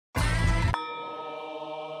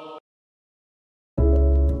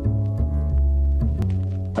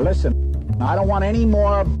Listen, I don't want any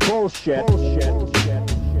more bullshit.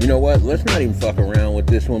 You know what? Let's not even fuck around with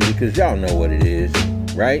this one because y'all know what it is,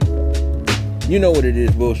 right? You know what it is,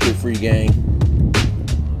 bullshit-free gang.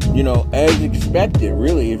 You know, as expected,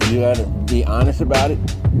 really, if you had to be honest about it,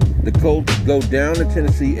 the Colts go down to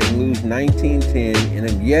Tennessee and lose 19-10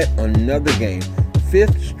 in yet another game.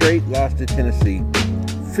 Fifth straight loss to Tennessee.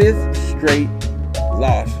 Fifth straight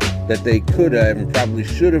loss that they could have and probably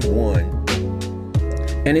should have won.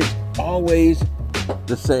 And it's always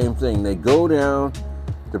the same thing. They go down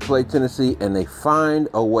to play Tennessee and they find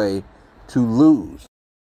a way to lose.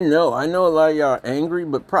 I know a lot of y'all are angry,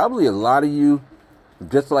 but probably a lot of you,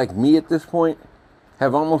 just like me at this point,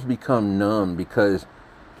 have almost become numb because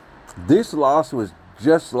this loss was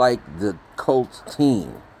just like the Colts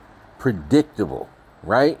team. Predictable,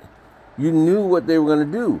 right? You knew what they were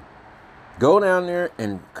going to do. Go down there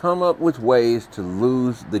and come up with ways to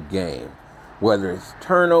lose the game. Whether it's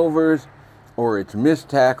turnovers, or it's missed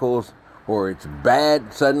tackles, or it's bad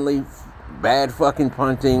fucking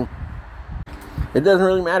punting. It doesn't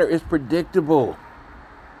really matter. It's predictable.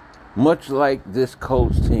 Much like this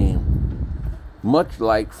Colts team. Much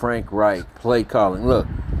like Frank Reich, play calling. Look,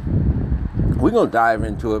 we're going to dive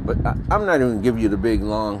into it, but I'm not even going to give you the big,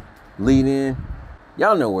 long lead in.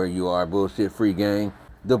 Y'all know where you are, bullshit-free gang.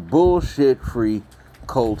 The Bullshit-Free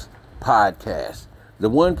Colts podcast. The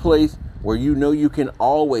one place where you know you can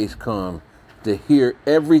always come to hear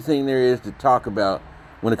everything there is to talk about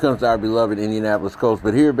when it comes to our beloved Indianapolis Colts.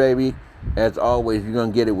 But here, baby, as always, you're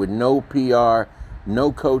going to get it with no PR,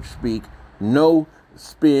 no coach speak, no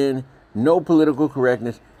spin, no political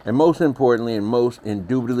correctness, and most importantly and most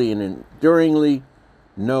indubitably and enduringly,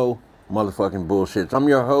 no motherfucking bullshit. So I'm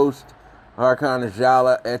your host, Harkana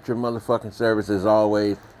Jala, at your motherfucking service as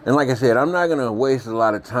always. And like I said, I'm not going to waste a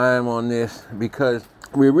lot of time on this because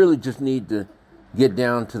we really just need to get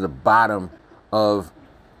down to the bottom of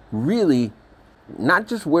really not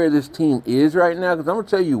just where this team is right now, because I'm going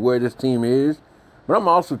to tell you where this team is, but I'm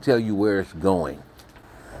also tell you where it's going.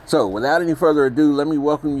 So without any further ado, let me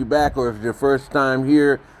welcome you back, or if it's your first time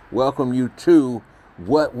here, welcome you to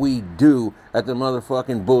what we do at the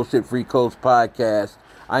motherfucking Bullshit Free Colts podcast.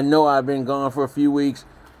 I know I've been gone for a few weeks.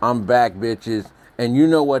 I'm back, bitches. And you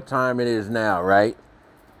know what time it is now, right?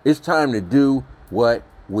 It's time to do what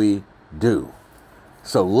we do.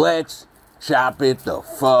 So let's chop it the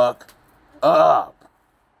fuck up.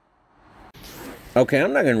 Okay,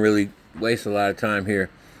 I'm not going to really waste a lot of time here.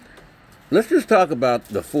 Let's just talk about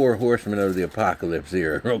the four horsemen of the apocalypse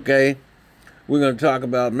here, okay? We're going to talk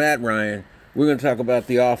about Matt Ryan. We're going to talk about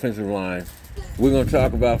the offensive line. We're going to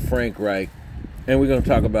talk about Frank Reich. And we're going to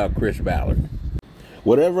talk about Chris Ballard.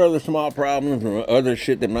 Whatever other small problems or other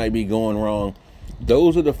shit that might be going wrong,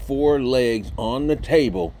 those are the four legs on the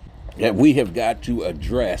table that we have got to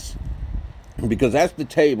address. Because that's the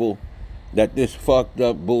table that this fucked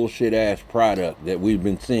up bullshit ass product that we've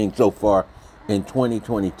been seeing so far in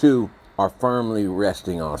 2022 are firmly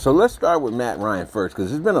resting on. So let's start with Matt Ryan first, because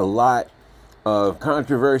there's been a lot of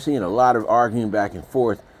controversy and a lot of arguing back and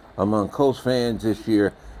forth among Colts fans this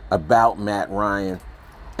year about Matt Ryan.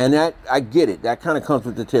 And that, I get it. That kind of comes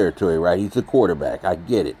with the territory, right? He's a quarterback. I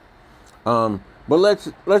get it. But let's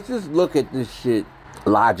just look at this shit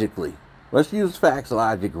logically. Let's use facts,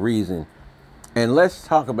 logic, reason. And let's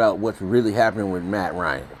talk about what's really happening with Matt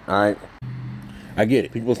Ryan, all right? I get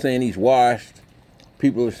it. People are saying he's washed.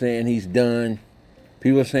 People are saying he's done.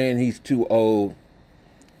 People are saying he's too old.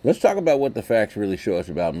 Let's talk about what the facts really show us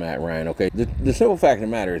about Matt Ryan, okay? The simple fact of the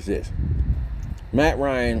matter is this. Matt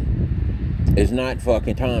Ryan is not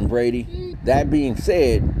fucking Tom Brady. That being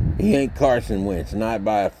said, he ain't Carson Wentz, not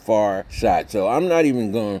by a far shot. So I'm not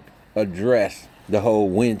even going to address the whole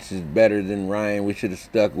Wentz is better than Ryan. We should have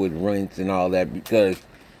stuck with Wentz and all that because,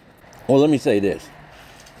 well, let me say this.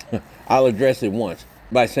 I'll address it once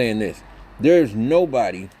by saying this. There's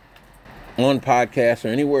nobody on podcasts or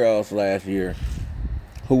anywhere else last year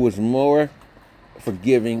who was more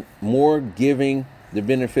forgiving, more giving the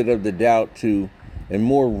benefit of the doubt to, and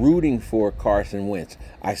more rooting for Carson Wentz.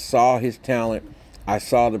 I saw his talent. I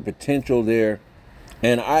saw the potential there.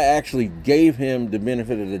 And I actually gave him the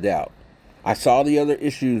benefit of the doubt. I saw the other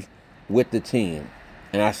issues with the team.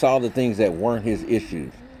 And I saw the things that weren't his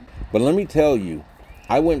issues. But let me tell you,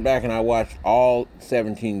 I went back and I watched all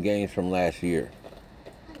 17 games from last year.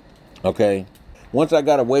 Okay? Once I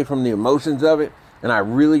got away from the emotions of it, and I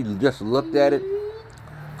really just looked at it,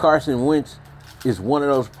 Carson Wentz is one of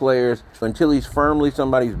those players, until he's firmly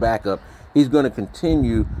somebody's backup, he's going to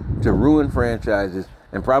continue to ruin franchises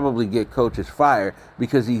and probably get coaches fired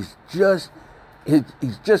because he's just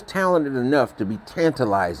talented enough to be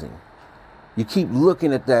tantalizing. You keep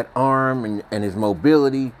looking at that arm and his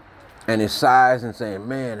mobility and his size and saying,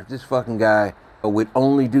 man, if this fucking guy would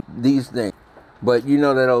only do these things. But you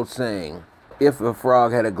know that old saying, if a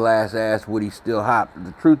frog had a glass ass, would he still hop?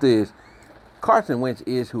 The truth is, Carson Wentz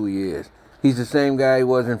is who he is. He's the same guy he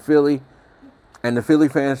was in Philly. And the Philly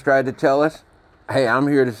fans tried to tell us, hey, I'm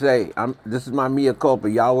here to say, this is my mea culpa.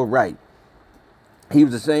 Y'all were right. He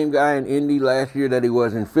was the same guy in Indy last year that he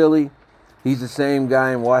was in Philly. He's the same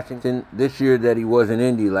guy in Washington this year that he was in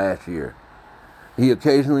Indy last year. He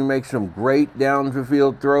occasionally makes some great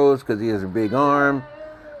down-the-field throws because he has a big arm,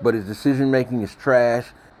 but his decision-making is trash.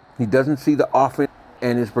 He doesn't see the offense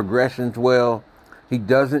and his progressions well. He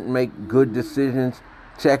doesn't make good decisions,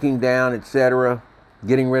 checking down, etc.,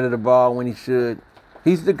 getting rid of the ball when he should.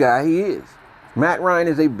 He's the guy he is. Matt Ryan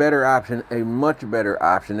is a better option, a much better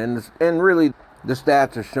option, and really the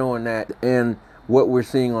stats are showing that, and what we're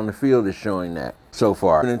seeing on the field is showing that so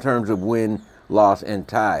far in terms of win, loss, and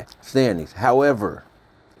tie standings. However,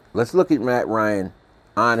 let's look at Matt Ryan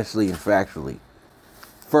honestly and factually.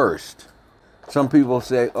 First, some people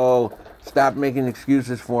say, oh, stop making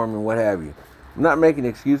excuses for him and what have you. I'm not making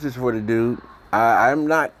excuses for the dude. I'm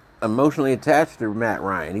not emotionally attached to Matt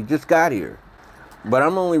Ryan. He just got here. But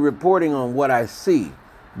I'm only reporting on what I see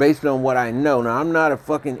based on what I know. Now, I'm not a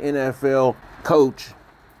fucking NFL coach,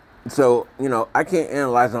 so, I can't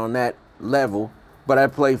analyze on that level, but I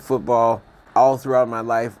played football all throughout my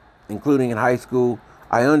life, including in high school.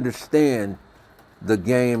 I understand the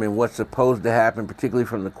game and what's supposed to happen, particularly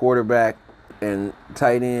from the quarterback and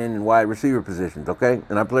tight end and wide receiver positions, okay?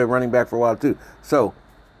 And I played running back for a while too. So,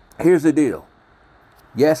 here's the deal.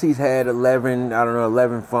 Yes, he's had 11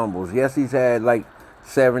 fumbles. Yes, he's had like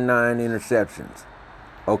 7, 9 interceptions,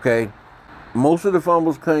 okay? Most of the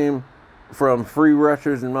fumbles came from free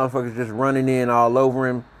rushers and motherfuckers just running in all over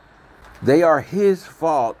him. They are his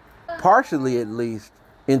fault, partially at least,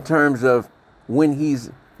 in terms of when he's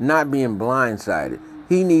not being blindsided.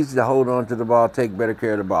 He needs to hold on to the ball, take better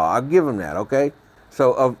care of the ball. I'll give him that, okay?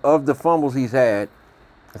 So of the fumbles he's had,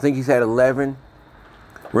 I think he's had 11.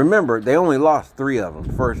 Remember, they only lost 3 of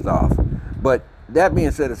them, first off. But that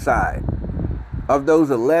being set aside, of those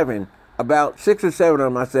 11, about 6 or 7 of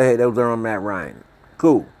them, I say, hey, those are on Matt Ryan.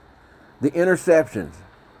 Cool. The interceptions,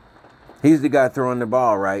 he's the guy throwing the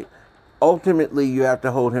ball, right? Ultimately, you have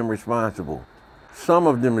to hold him responsible. Some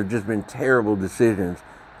of them have just been terrible decisions,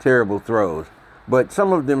 terrible throws. But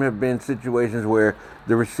some of them have been situations where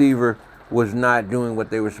the receiver was not doing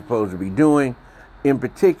what they were supposed to be doing. In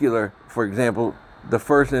particular, for example, the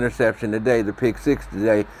first interception today, the pick 6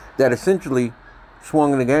 today, that essentially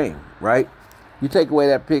swung the game, right? You take away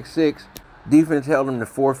that pick 6, defense held them to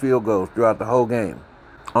 4 field goals throughout the whole game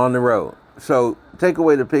on the road. So take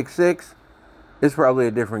away the pick 6, it's probably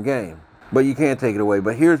a different game. But you can't take it away.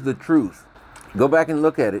 But here's the truth. Go back and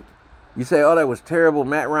look at it. You say, oh, that was terrible.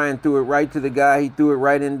 Matt Ryan threw it right to the guy. He threw it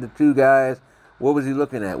right into 2 guys. What was he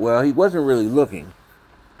looking at? Well, he wasn't really looking.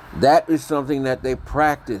 That is something that they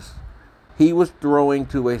practice. He was throwing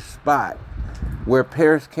to a spot where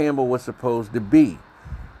Paris Campbell was supposed to be.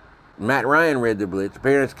 Matt Ryan read the blitz.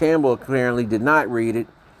 Paris Campbell apparently did not read it.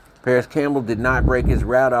 Paris Campbell did not break his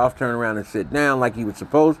route off, turn around and sit down like he was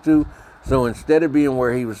supposed to. So instead of being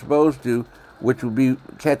where he was supposed to, which would be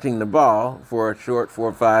catching the ball for a short 4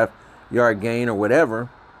 or 5 yard gain or whatever,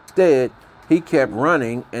 instead he kept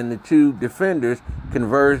running and the 2 defenders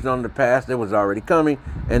converged on the pass that was already coming,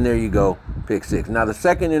 and there you go, pick 6. Now the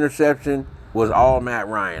second interception was all Matt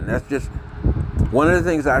Ryan. That's just one of the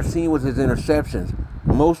things I've seen with his interceptions.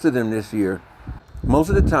 Most of them this year, most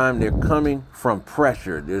of the time they're coming from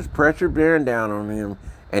pressure. There's pressure bearing down on him,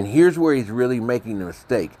 and here's where he's really making the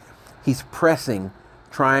mistake. He's pressing,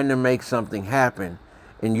 trying to make something happen,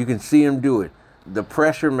 and you can see him do it. The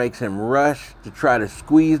pressure makes him rush to try to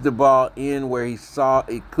squeeze the ball in where he saw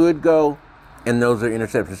it could go, and those are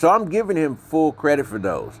interceptions. So I'm giving him full credit for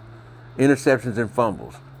those interceptions and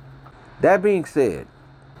fumbles. That being said,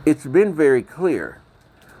 it's been very clear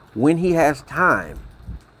when he has time,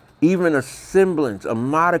 even a semblance, a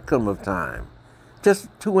modicum of time, just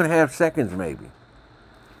 2.5 seconds maybe,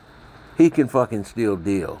 he can fucking still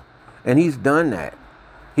deal. And he's done that.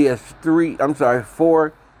 He has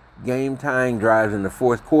 4 game-tying drives in the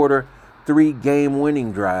fourth quarter, 3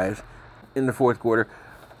 game-winning drives in the fourth quarter.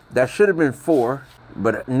 That should have been 4,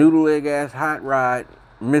 but a noodle leg-ass hot rod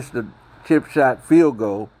missed a chip shot field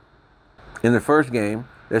goal in the first game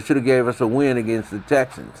that should have gave us a win against the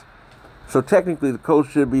Texans. So technically the Colts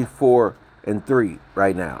should be 4-3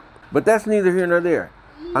 right now. But that's neither here nor there.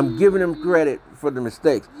 I'm giving him credit for the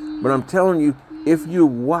mistakes. But I'm telling you, if you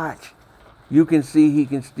watch, you can see he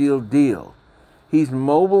can still deal. he's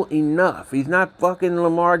mobile enough. He's not fucking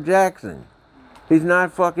Lamar Jackson. He's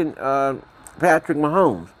not fucking Patrick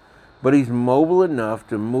Mahomes. But he's mobile enough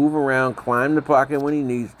to move around, climb the pocket when he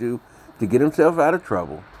needs to get himself out of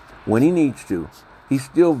trouble when he needs to. He's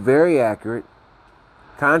still very accurate.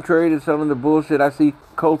 Contrary to some of the bullshit I see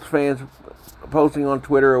Colts fans posting on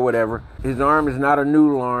Twitter or whatever, his arm is not a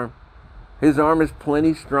noodle arm. His arm is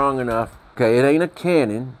plenty strong enough. Okay, it ain't a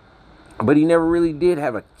cannon, but he never really did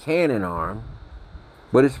have a cannon arm.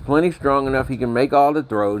 But it's plenty strong enough. He can make all the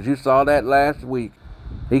throws. You saw that last week.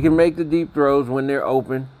 He can make the deep throws when they're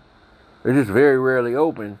open. They're just very rarely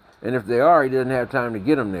open. And if they are, he doesn't have time to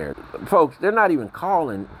get them there. Folks, they're not even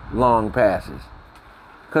calling long passes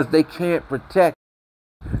because they can't protect.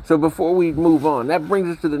 So before we move on, that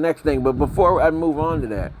brings us to the next thing. But before I move on to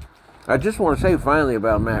that, I just want to say finally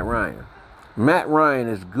about Matt Ryan. Matt Ryan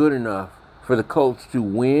is good enough for the Colts to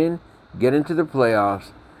win, get into the playoffs,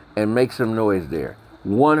 and make some noise there.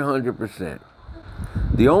 100%.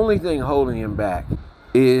 The only thing holding him back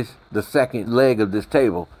is the second leg of this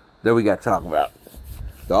table that we got to talk about.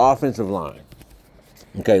 The offensive line.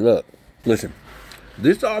 Okay, look, listen.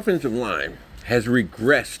 This offensive line has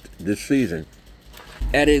regressed this season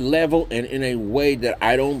at a level and in a way that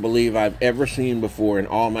I don't believe I've ever seen before in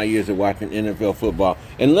all my years of watching NFL football.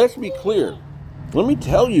 And let's be clear. Let me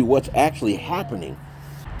tell you what's actually happening.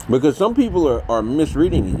 Because some people are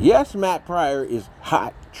misreading it. Yes, Matt Pryor is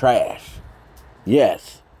hot trash.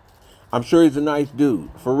 Yes. I'm sure he's a nice dude,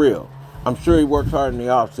 for real. I'm sure he works hard in the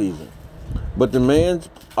offseason. But the man's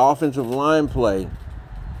offensive line play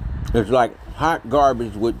is like hot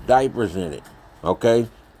garbage with diapers in it. Okay?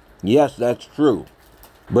 Yes, that's true.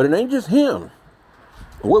 But it ain't just him.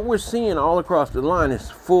 What we're seeing all across the line is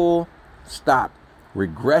full stop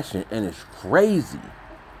regression, and it's crazy.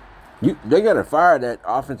 They got to fire that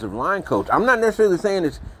offensive line coach. I'm not necessarily saying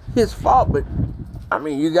it's his fault, but, I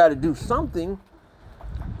mean, you got to do something.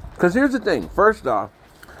 Because here's the thing. First off,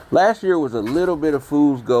 last year was a little bit of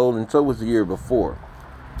fool's gold, and so was the year before.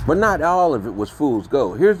 But not all of it was fool's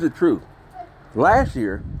gold. Here's the truth. Last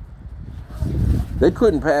year, they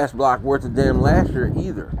couldn't pass block worth a damn last year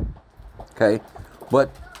either. Okay? But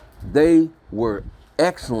they were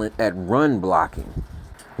excellent at run blocking.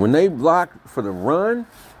 When they blocked for the run,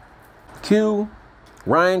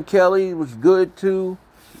 Ryan Kelly was good too,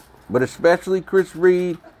 but especially Chris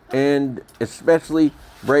Reed and especially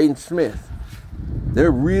Braden Smith.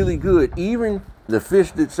 They're really good. Even the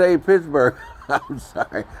fish that saved Pittsburgh, I'm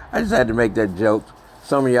sorry, I just had to make that joke.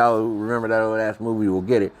 Some of y'all who remember that old ass movie will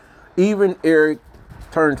get it. Even Eric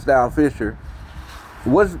Turnstile Fisher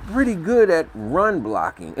was pretty good at run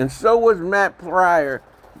blocking, and so was Matt Pryor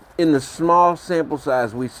in the small sample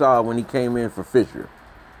size we saw when he came in for Fisher.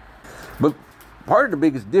 But part of the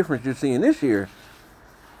biggest difference you're seeing this year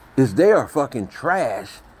is they are fucking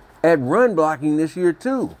trash at run blocking this year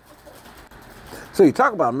too. So you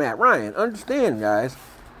talk about Matt Ryan. Understand, guys,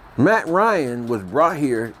 Matt Ryan was brought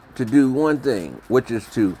here to do one thing, which is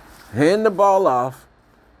to hand the ball off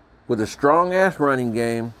with a strong-ass running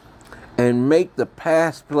game and make the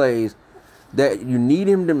pass plays that you need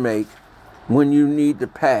him to make when you need to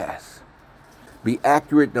pass. Be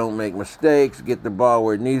accurate, don't make mistakes, get the ball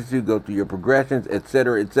where it needs to, go through your progressions,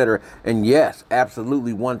 etc., etc. And yes,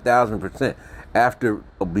 absolutely 1,000%. After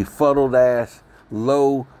a befuddled-ass,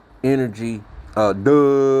 low-energy,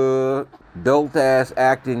 dolt-ass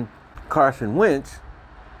acting Carson Wentz,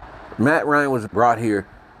 Matt Ryan was brought here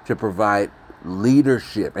to provide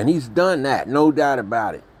leadership. And he's done that, no doubt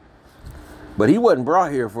about it. But he wasn't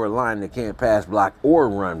brought here for a line that can't pass block or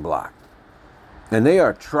run block. And they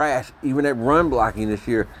are trash even at run blocking this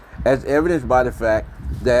year, as evidenced by the fact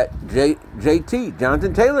that JT,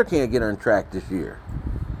 Jonathan Taylor, can't get untracked this year.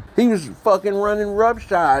 He was fucking running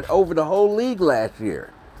roughshod over the whole league last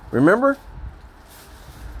year. Remember?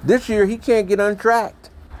 This year, he can't get untracked.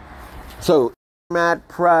 So, Matt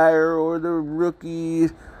Pryor or the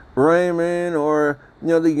rookies, Raymond, or,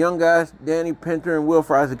 the young guys, Danny Pinter and Will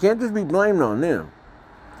Fries, it can't just be blamed on them.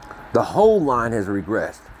 The whole line has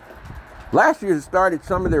regressed. Last year started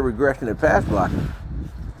some of their regression at pass blocking.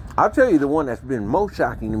 I'll tell you the one that's been most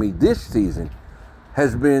shocking to me this season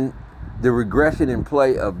has been the regression in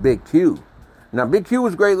play of Big Q. Now, Big Q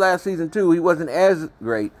was great last season too. He wasn't as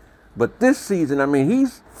great. But this season,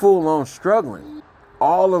 he's full on struggling.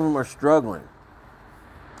 All of them are struggling.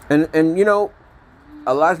 And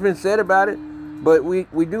a lot's been said about it, but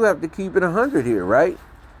we do have to keep it 100 here, right?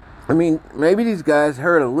 Maybe these guys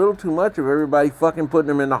heard a little too much of everybody fucking putting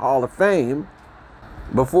them in the Hall of Fame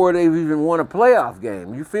before they've even won a playoff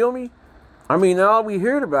game. You feel me? All we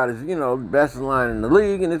heard about is, best line in the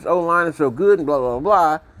league, and this O-line is so good, and blah, blah,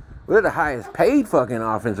 blah. We're the highest paid fucking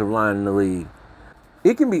offensive line in the league.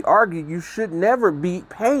 It can be argued you should never be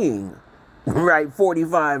paying, right,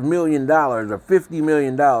 $45 million or $50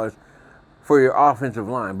 million for your offensive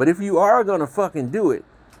line. But if you are going to fucking do it,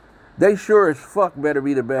 they sure as fuck better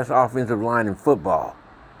be the best offensive line in football,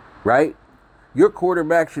 right? Your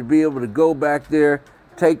quarterback should be able to go back there,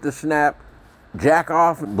 take the snap, jack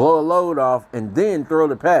off, blow a load off, and then throw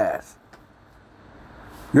the pass.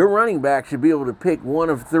 Your running back should be able to pick one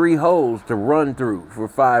of 3 holes to run through for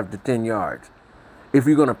 5 to 10 yards. If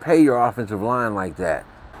you're going to pay your offensive line like that,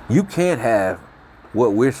 you can't have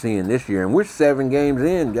what we're seeing this year. And we're 7 games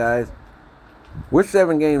in, guys. We're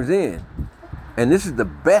 7 games in. And this is the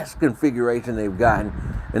best configuration they've gotten.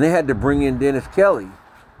 And they had to bring in Dennis Kelly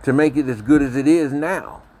to make it as good as it is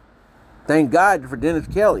now. Thank God for Dennis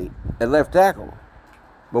Kelly at left tackle.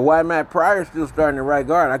 But why Matt Pryor's still starting at right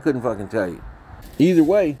guard, I couldn't fucking tell you. Either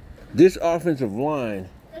way, this offensive line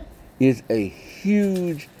is a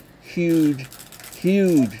huge, huge,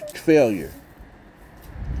 huge failure.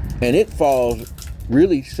 And it falls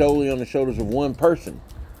really solely on the shoulders of one person,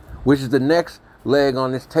 which is the next leg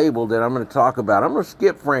on this table that I'm going to talk about. I'm going to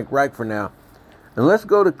skip Frank Reich for now, and let's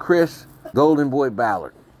go to Chris Golden Boy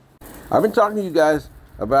Ballard. I've been talking to you guys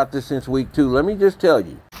about this since week 2. Let me just tell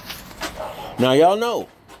you. Now, y'all know,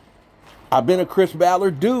 I've been a Chris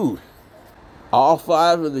Ballard dude all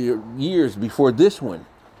 5 of the years before this one.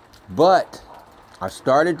 But I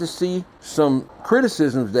started to see some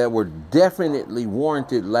criticisms that were definitely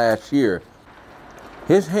warranted last year.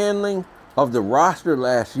 His handling of the roster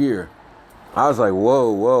last year, I was like,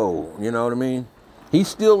 whoa, you know what I mean? He's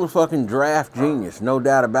still a fucking draft genius, no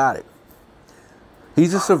doubt about it.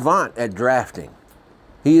 He's a savant at drafting.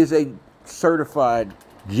 He is a certified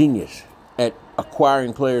genius at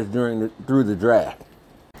acquiring players through the draft.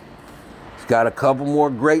 He's got a couple more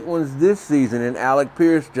great ones this season in Alec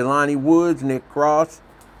Pierce, Jelani Woods, Nick Cross.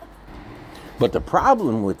 But the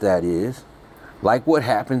problem with that is, like what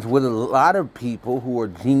happens with a lot of people who are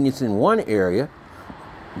genius in one area,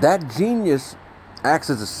 that genius acts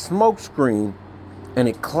as a smokescreen and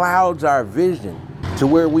it clouds our vision to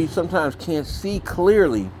where we sometimes can't see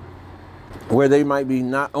clearly where they might be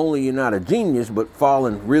not only you're not a genius, but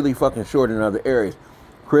falling really fucking short in other areas.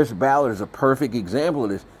 Chris Ballard is a perfect example of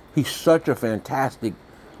this. He's such a fantastic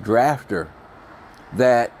drafter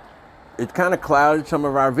that it kind of clouded some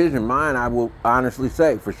of our vision. Mine, I will honestly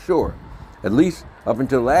say, for sure, at least up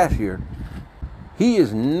until last year, he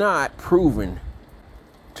is not proven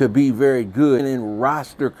to be very good in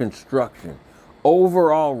roster construction,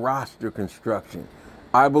 overall roster construction.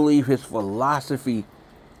 I believe his philosophy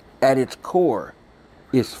at its core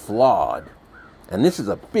is flawed. And this is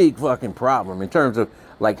a big fucking problem in terms of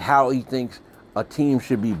like how he thinks a team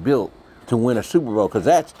should be built to win a Super Bowl. Because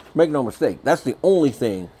that's, make no mistake, that's the only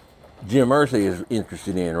thing Jim Irsay is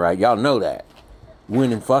interested in, right? Y'all know that.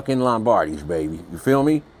 Winning fucking Lombardis, baby. You feel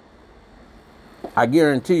me? I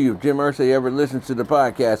guarantee you, if Jim Irsay ever listens to the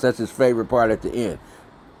podcast, that's his favorite part at the end.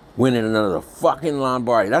 Winning another fucking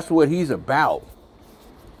Lombardi. That's what he's about.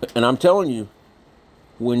 And I'm telling you,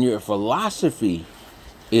 when your philosophy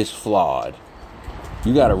is flawed,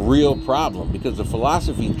 you got a real problem, because the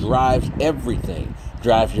philosophy drives everything.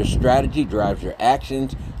 Drives your strategy, drives your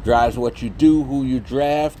actions, drives what you do, who you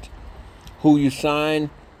draft, who you sign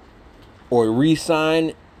or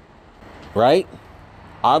re-sign, right?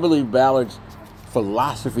 I believe Ballard's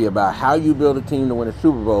philosophy about how you build a team to win a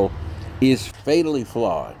Super Bowl is fatally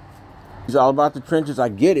flawed. He's all about the trenches, I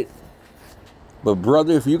get it. But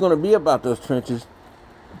brother, if you're going to be about those trenches,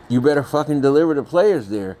 you better fucking deliver the players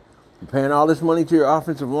there. You're paying all this money to your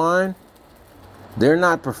offensive line. They're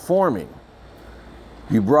not performing.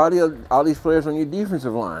 You brought all these players on your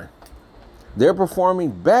defensive line. They're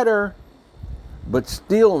performing better, but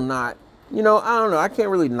still not, you know, I don't know. I can't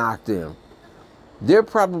really knock them. They're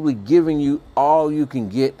probably giving you all you can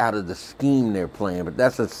get out of the scheme they're playing, but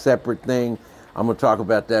that's a separate thing. I'm going to talk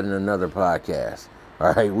about that in another podcast.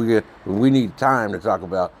 All right, we need time to talk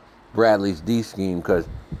about Bradley's D scheme, because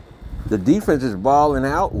the defense is balling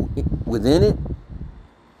out within it,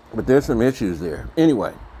 but there's some issues there.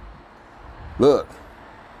 Anyway, look,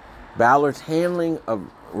 Ballard's handling of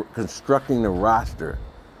constructing the roster,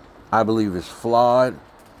 I believe, is flawed.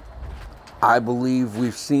 I believe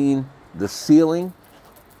we've seen the ceiling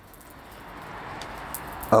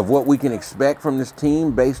of what we can expect from this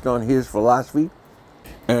team based on his philosophy.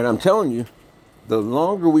 And I'm telling you, the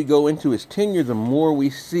longer we go into his tenure, the more we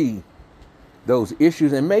see those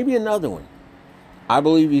issues, and maybe another one. I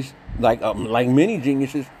believe he's like many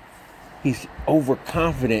geniuses, he's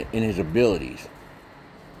overconfident in his abilities.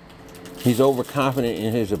 He's overconfident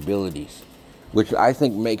in his abilities. which I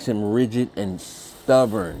think makes him rigid and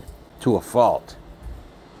stubborn to a fault.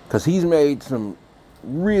 Because he's made some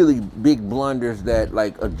really big blunders that,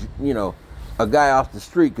 like, a guy off the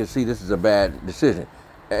street could see this is a bad decision.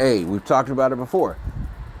 Hey, we've talked about it before.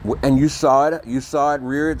 And you saw it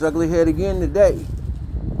rear its ugly head again today.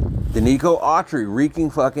 Danico Autry wreaking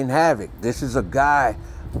fucking havoc. This is a guy,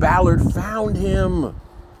 Ballard found him,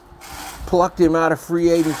 plucked him out of free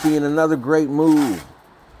agency in another great move.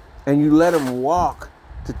 And you let him walk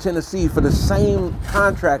to Tennessee for the same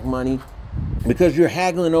contract money because you're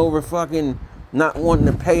haggling over fucking not wanting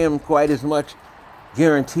to pay him quite as much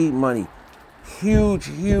guaranteed money. Huge,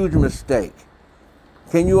 huge mistake.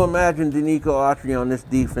 Can you imagine Danico Autry on this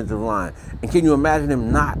defensive line? And can you imagine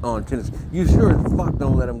him not on Tennessee? You sure as fuck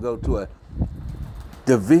don't let him go to a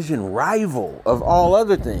division rival of all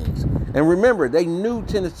other things. And remember, they knew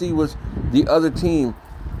Tennessee was the other team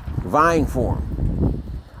vying for him.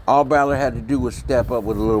 All Ballard had to do was step up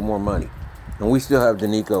with a little more money. And we still have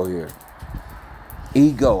Danico here.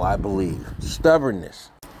 Ego, I believe. Stubbornness.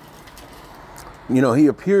 You know, he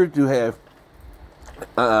appeared to have,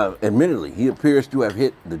 admittedly, he appears to have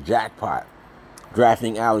hit the jackpot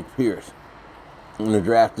drafting Alec Pierce in the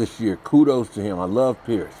draft this year. Kudos to him. I love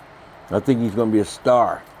Pierce. I think he's going to be a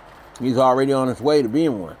star. He's already on his way to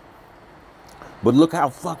being one. But look how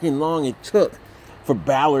fucking long it took for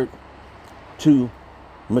Ballard to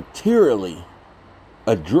materially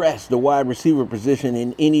address the wide receiver position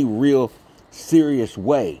in any real serious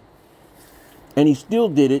way. And he still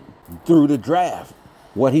did it through the draft,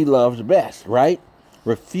 what he loves best, right?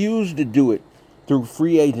 Refused to do it through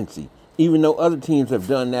free agency, even though other teams have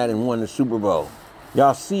done that and won the Super Bowl.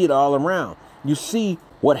 Y'all see it all around. You see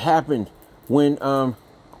what happened when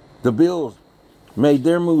the Bills made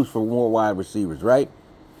their moves for more wide receivers, right?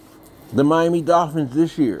 The Miami Dolphins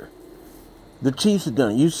this year. The Chiefs have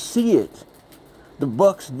done it. You see it. The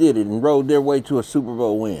Bucks did it and rode their way to a Super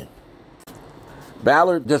Bowl win.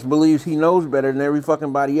 Ballard just believes he knows better than every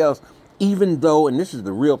fucking body else, even though, and this is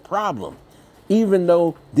the real problem, even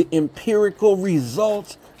though the empirical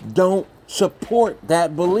results don't support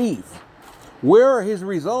that belief. Where are his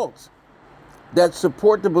results that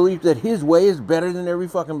support the belief that his way is better than every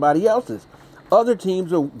fucking body else's? Other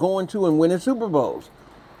teams are going to and winning Super Bowls.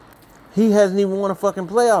 He hasn't even won a fucking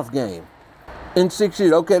playoff game in 6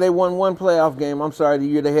 years. Okay, they won one playoff game. I'm sorry, the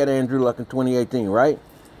year they had Andrew Luck in 2018, right?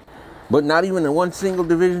 But not even in one single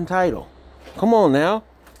division title. Come on now.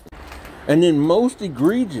 And then most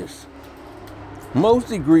egregious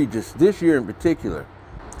this year in particular,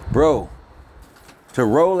 bro, to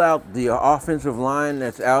roll out the offensive line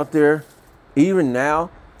that's out there, even now,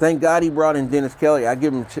 thank God he brought in Dennis Kelly. I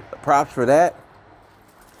give him props for that.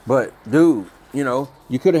 But, dude, you know,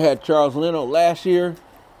 you could have had Charles Leno last year.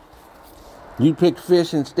 You picked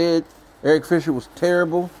Fish instead. Eric Fisher was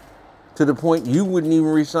terrible to the point you wouldn't even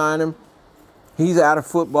re-sign him. He's out of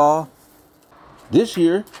football. This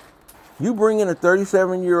year, you bring in a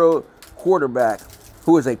 37-year-old quarterback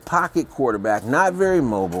who is a pocket quarterback, not very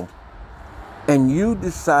mobile, and you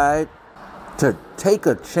decide to take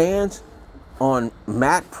a chance on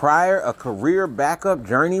Matt Pryor, a career backup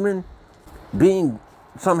journeyman, being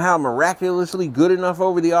somehow miraculously good enough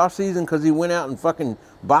over the offseason because he went out and fucking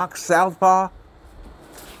boxed southpaw.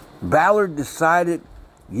 Ballard decided,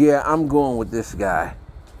 yeah, I'm going with this guy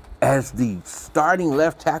as the starting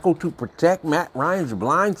left tackle to protect Matt Ryan's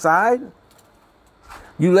blind side.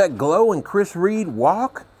 You let Glow and Chris Reed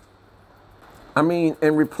walk? I mean,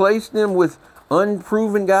 and replace them with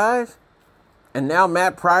unproven guys? And now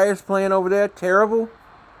Matt Pryor's playing over there, terrible?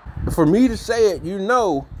 For me to say it, you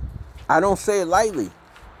know, I don't say it lightly.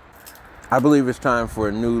 I believe it's time for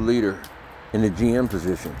a new leader in the GM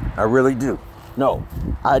position. I really do. No,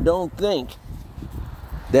 I don't think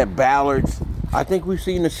that I think we've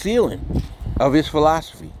seen the ceiling of his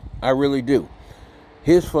philosophy. I really do.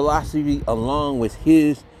 His philosophy along with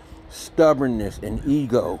his stubbornness and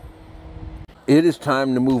ego. It is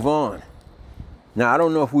time to move on. Now, I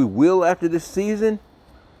don't know if we will after this season,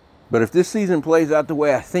 but if this season plays out the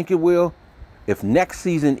way I think it will, if next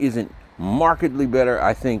season isn't markedly better,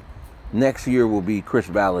 I think next year will be Chris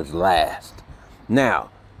Ballard's last. Now,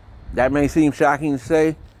 that may seem shocking to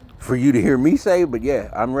say, for you to hear me say, but yeah,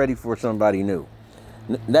 I'm ready for somebody new.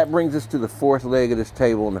 That brings us to the fourth leg of this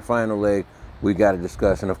table, and the final leg we got to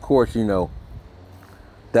discuss. And of course, you know,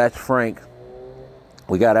 that's Frank.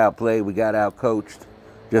 We got outplayed, we got outcoached.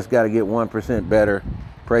 Just got to get 1% better.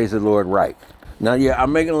 Praise the Lord, Reich. Now, yeah,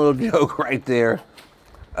 I'm making a little joke right there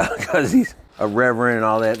because he's a reverend and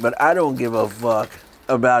all that, but I don't give a fuck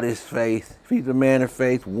about his faith. If he's a man of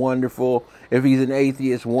faith, wonderful. If he's an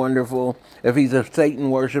atheist, wonderful. If he's a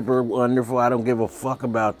Satan worshiper, wonderful. I don't give a fuck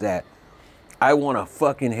about that. I want a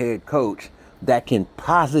fucking head coach that can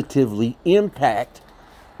positively impact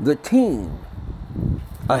the team.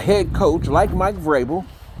 A head coach like Mike Vrabel,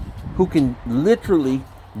 who can literally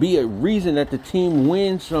be a reason that the team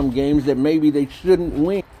wins some games that maybe they shouldn't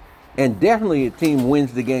win. And definitely a team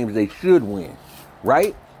wins the games they should win,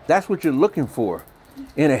 right? That's what you're looking for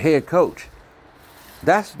in a head coach.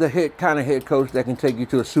 That's the kind of head coach that can take you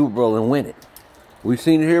to a Super Bowl and win it. We've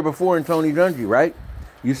seen it here before in Tony Dungy, right?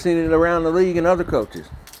 You've seen it around the league and other coaches.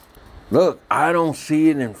 Look, I don't see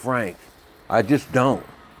it in Frank. I just don't.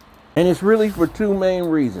 And it's really for two main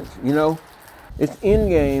reasons, you know? It's in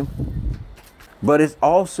game, but it's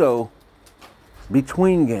also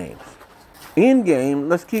between games. In game,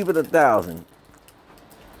 let's keep it 1,000.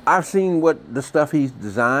 I've seen what the stuff he's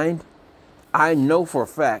designed. I know for a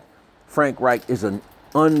fact Frank Reich is an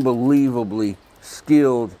unbelievably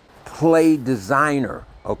skilled play designer,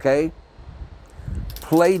 okay?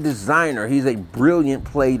 Play designer. He's a brilliant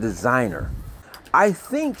play designer. I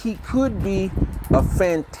think he could be a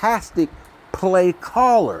fantastic play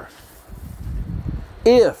caller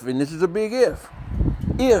if, and this is a big if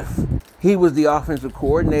he was the offensive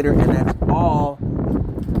coordinator and that's all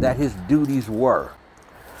that his duties were.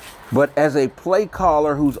 But as a play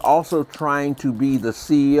caller who's also trying to be the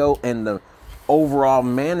CEO and the overall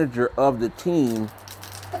manager of the team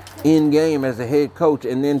in game as a head coach,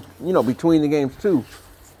 and then, you know, between the games too,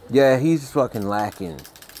 yeah, he's fucking lacking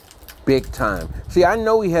big time. See, I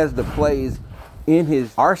know he has the plays in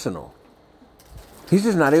his arsenal. He's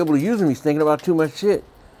just not able to use them. He's thinking about too much shit.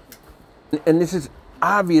 And this is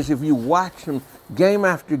obvious if you watch him game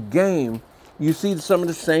after game. You see some of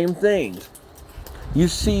the same things. You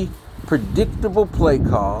see predictable play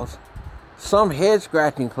calls, some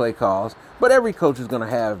head-scratching play calls, but every coach is going to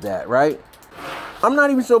have that, right? I'm not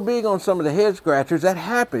even so big on some of the head-scratchers. That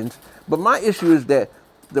happens, but my issue is that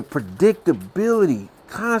the predictability,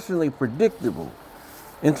 constantly predictable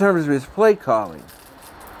in terms of his play calling,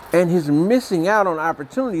 and his missing out on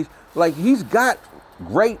opportunities. Like, he's got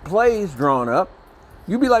great plays drawn up.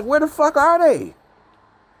 You'd be like, where the fuck are they?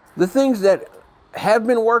 The things that have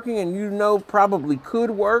been working and you know probably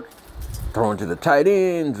could work, throwing to the tight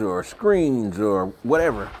ends or screens or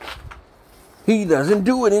whatever. He doesn't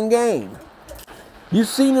do it in game. You've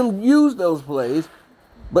seen him use those plays,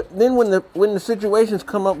 but then when the situations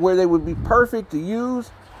come up where they would be perfect to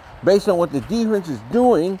use based on what the defense is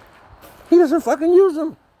doing, he doesn't fucking use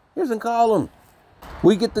them. He doesn't call them.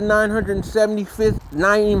 We get the 975th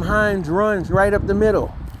Nyheim Hines runs right up the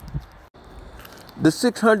middle. The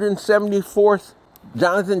 674th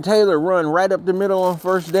Jonathan Taylor run right up the middle on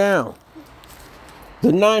first down.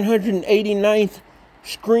 The 989th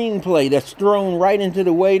screenplay that's thrown right into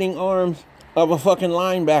the waiting arms of a fucking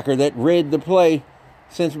linebacker that read the play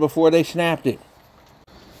since before they snapped it.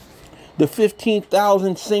 The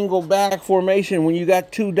 15,000 single back formation when you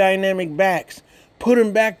got two dynamic backs. Put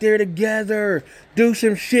them back there together. Do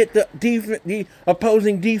some shit the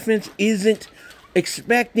opposing defense isn't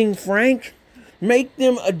expecting, Frank. Make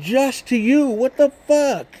them adjust to you. What the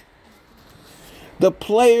fuck? The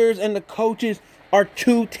players and the coaches are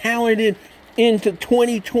too talented into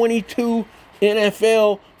 2022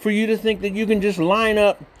 NFL for you to think that you can just line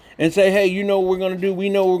up and say, hey, you know what we're going to do. We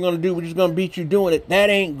know what we're going to do. We're just going to beat you doing it. That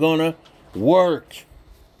ain't going to work.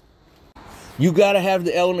 You got to have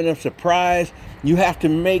the element of surprise. You have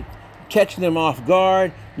to catch them off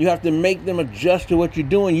guard. You have to make them adjust to what you're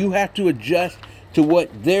doing. You have to adjust to what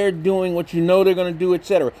they're doing, what you know they're going to do,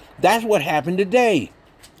 etc. That's what happened today.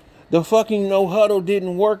 The fucking no huddle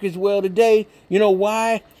didn't work as well today. You know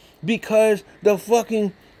why? Because the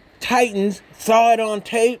fucking Titans saw it on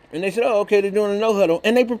tape and they said, oh, okay, they're doing a no huddle,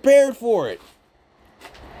 and they prepared for it.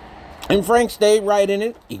 And Frank stayed right in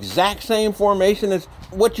it. Exact same formation as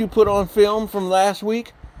what you put on film from last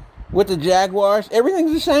week with the Jaguars.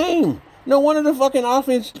 Everything's the same. No wonder the fucking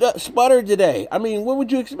offense sputtered today. I mean, what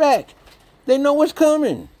would you expect? They know what's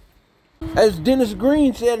coming. As Dennis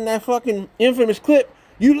Green said in that fucking infamous clip,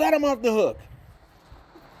 you let them off the hook.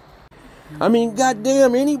 I mean,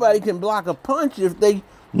 goddamn, anybody can block a punch if they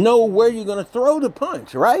know where you're going to throw the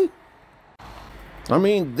punch, right? I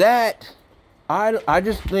mean, I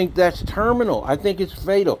just think that's terminal. I think it's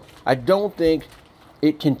fatal. I don't think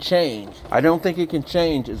it can change. I don't think it can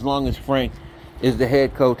change as long as Frank is the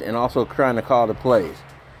head coach and also trying to call the plays.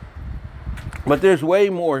 But there's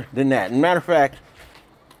way more than that. Matter of fact,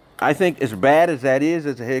 I think as bad as that is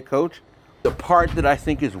as a head coach, the part that I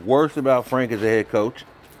think is worse about Frank as a head coach,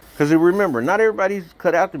 because remember, not everybody's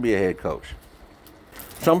cut out to be a head coach.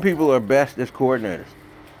 Some people are best as coordinators.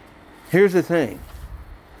 Here's the thing.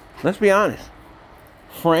 Let's be honest.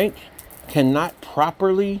 Frank cannot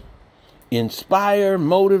properly inspire,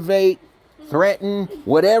 motivate, threaten,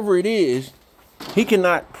 whatever it is. He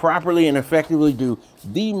cannot properly and effectively do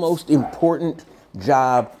the most important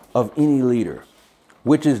job of any leader,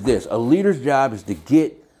 which is this. A leader's job is to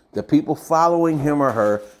get the people following him or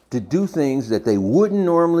her to do things that they wouldn't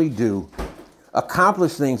normally do,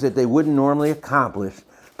 accomplish things that they wouldn't normally accomplish,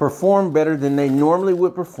 perform better than they normally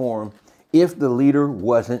would perform if the leader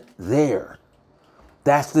wasn't there.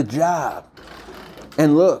 That's the job.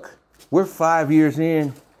 And look, we're 5 years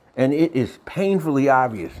in, and it is painfully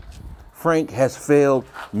obvious Frank has failed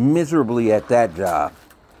miserably at that job,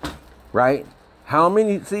 right? How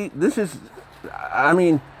many, see, this is, I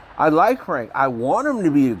mean, I like Frank. I want him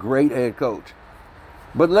to be a great head coach.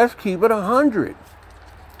 But let's keep it 100.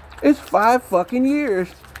 It's 5 fucking years.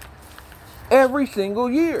 Every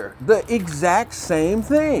single year. The exact same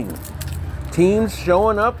thing. Teams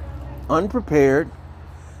showing up unprepared.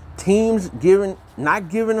 Teams not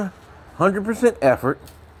giving 100% effort.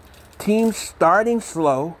 Teams starting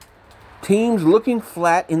slow. Teams looking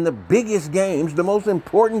flat in the biggest games, the most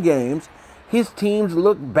important games. His teams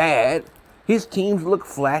look bad. His teams look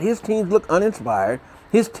flat. His teams look uninspired.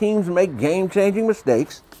 His teams make game-changing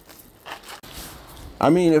mistakes.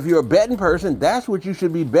 I mean, if you're a betting person, that's what you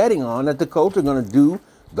should be betting on, that the Colts are going to do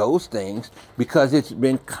those things, because it's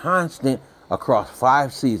been constant across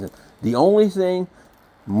 5 seasons. The only thing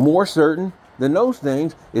more certain than those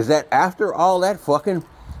things is that after all that fucking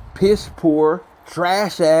piss-poor,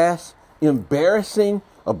 trash-ass, embarrassing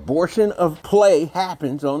abortion of play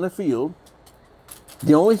happens on the field,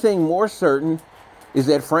 the only thing more certain is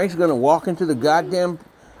that Frank's going to walk into the goddamn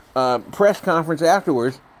press conference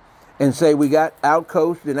afterwards and say we got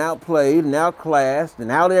outcoached and outplayed and outclassed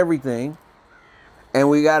and out everything, and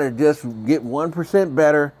we got to just get 1%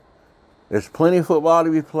 better. There's plenty of football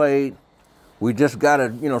to be played. We just got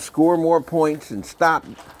to, score more points and stop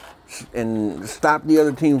the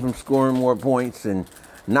other team from scoring more points and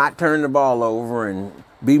not turn the ball over and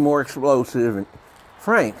be more explosive. And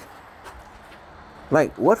Frank,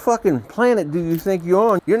 like, what fucking planet do you think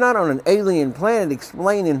you're on? You're not on an alien planet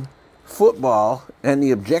explaining football and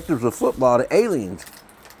the objectives of football to aliens.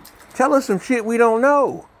 Tell us some shit we don't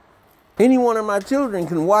know. Any one of my children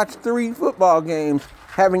can watch 3 football games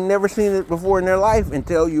having never seen it before in their life and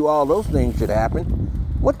tell you all those things should happen.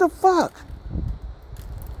 What the fuck?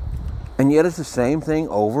 And yet it's the same thing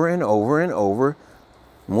over and over and over.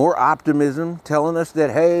 More optimism, telling us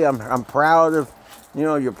that, hey, I'm proud of,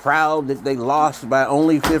 you're proud that they lost by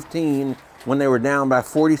only 15 when they were down by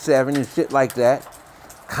 47 and shit like that.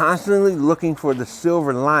 Constantly looking for the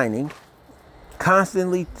silver lining.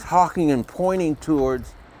 Constantly talking and pointing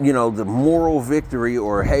towards, the moral victory,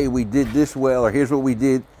 or, hey, we did this well, or here's what we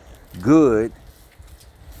did good.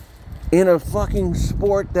 In a fucking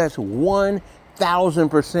sport that's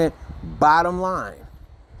 1,000% bottom line.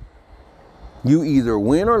 You either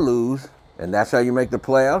win or lose, and that's how you make the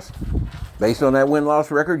playoffs. Based on that win-loss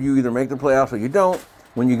record, you either make the playoffs or you don't.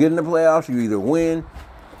 When you get in the playoffs, you either win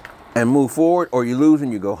and move forward, or you lose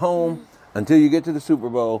and you go home until you get to the Super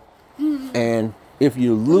Bowl. And if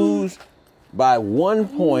you lose by 1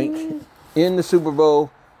 point in the Super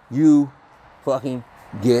Bowl, you fucking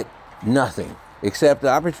get nothing except the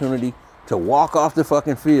opportunity to walk off the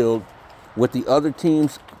fucking field with the other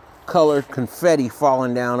team's colored confetti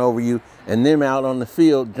falling down over you, and them out on the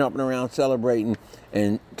field jumping around celebrating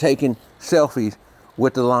and taking selfies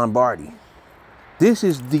with the Lombardi. This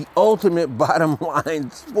is the ultimate bottom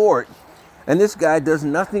line sport. And this guy does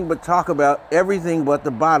nothing but talk about everything but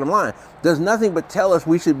the bottom line. Does nothing but tell us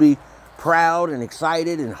we should be proud and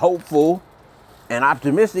excited and hopeful and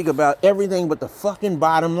optimistic about everything but the fucking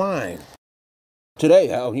bottom line.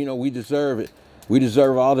 Today, we deserve it. We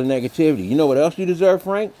deserve all the negativity. You know what else you deserve,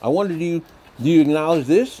 Frank? I wonder, do you acknowledge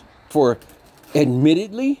this for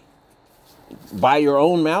admittedly, by your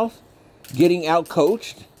own mouth, getting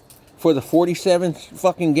out-coached for the 47th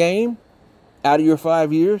fucking game out of your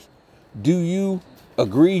 5 years? Do you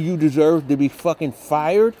agree you deserve to be fucking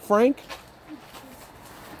fired, Frank?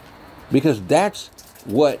 Because that's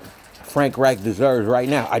what Frank Reich deserves right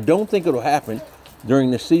now. I don't think it'll happen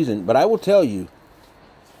during the season, but I will tell you,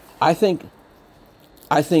 I think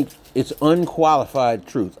it's unqualified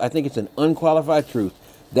truth. I think it's an unqualified truth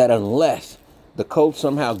that unless the Colts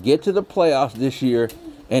somehow get to the playoffs this year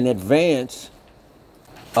and advance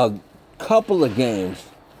a couple of games,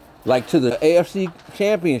 like to the AFC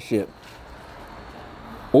Championship,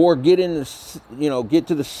 or get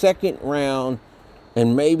to the second round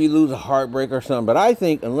and maybe lose a heartbreak or something. But I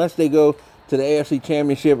think unless they go to the AFC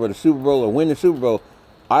Championship or the Super Bowl or win the Super Bowl,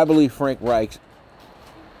 I believe Frank Reich,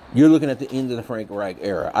 you're looking at the end of the Frank Reich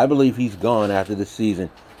era. I believe he's gone after this season,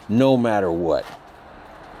 no matter what.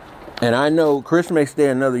 And I know Chris may stay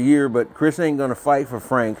another year, but Chris ain't going to fight for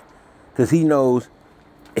Frank because he knows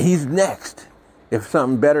he's next if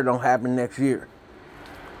something better don't happen next year.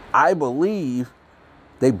 I believe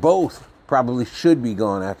they both probably should be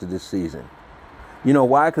gone after this season. You know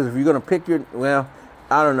why? Because if you're going to pick your, well,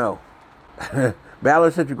 I don't know.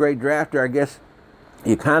 Ballard's such a great drafter, I guess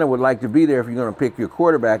you kind of would like to be there if you're going to pick your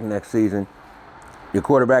quarterback next season, your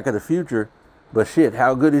quarterback of the future. But shit,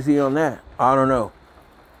 how good is he on that? I don't know.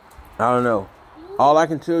 All I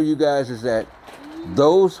can tell you guys is that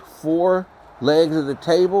those 4 legs of the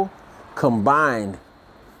table combined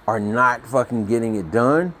are not fucking getting it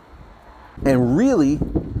done. And really,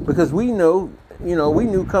 because we know, we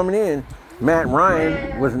knew coming in, Matt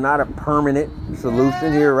Ryan was not a permanent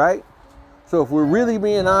solution here, right? So if we're really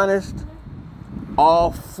being honest,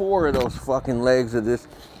 all 4 of those fucking legs of this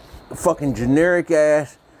fucking generic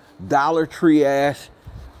ass, Dollar Tree ass,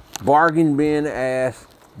 bargain bin ass,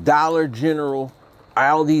 Dollar General,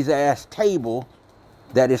 Aldi's ass table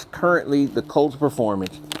that is currently the Colts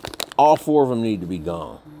performance, all 4 of them need to be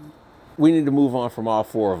gone. We need to move on from all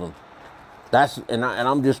 4 of them. And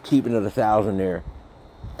I'm just keeping it 1,000 there.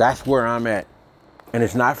 That's where I'm at. And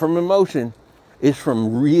it's not from emotion. It's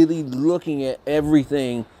from really looking at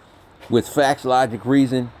everything with facts, logic,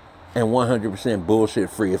 reason, and 100% bullshit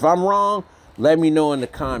free. If I'm wrong, let me know in the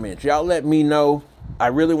comments. Y'all let me know. I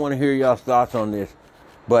really want to hear y'all's thoughts on this.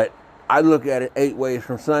 But I look at it 8 ways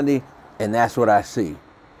from Sunday, and that's what I see.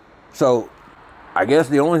 So I guess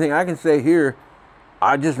the only thing I can say here,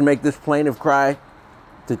 I just make this plaintiff cry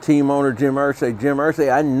to team owner Jim Irsay. Jim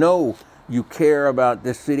Irsay, I know you care about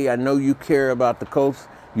this city. I know you care about the Colts.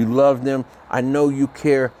 You love them. I know you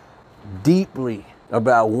care deeply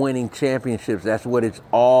about winning championships. That's what it's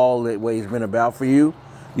always been about for you.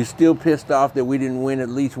 You're still pissed off that we didn't win at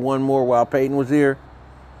least one more while Peyton was here.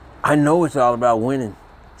 I know it's all about winning.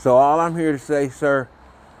 So all I'm here to say, sir,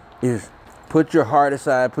 is put your heart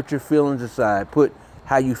aside, put your feelings aside, put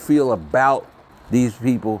how you feel about these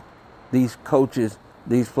people, these coaches,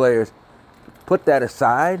 these players. Put that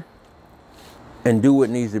aside and do what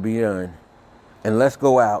needs to be done. And let's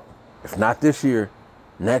go out, if not this year,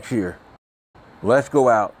 next year. Let's go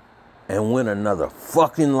out and win another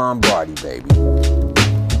fucking Lombardi, baby.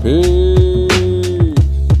 Peace.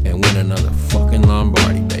 And win another fucking Lombardi.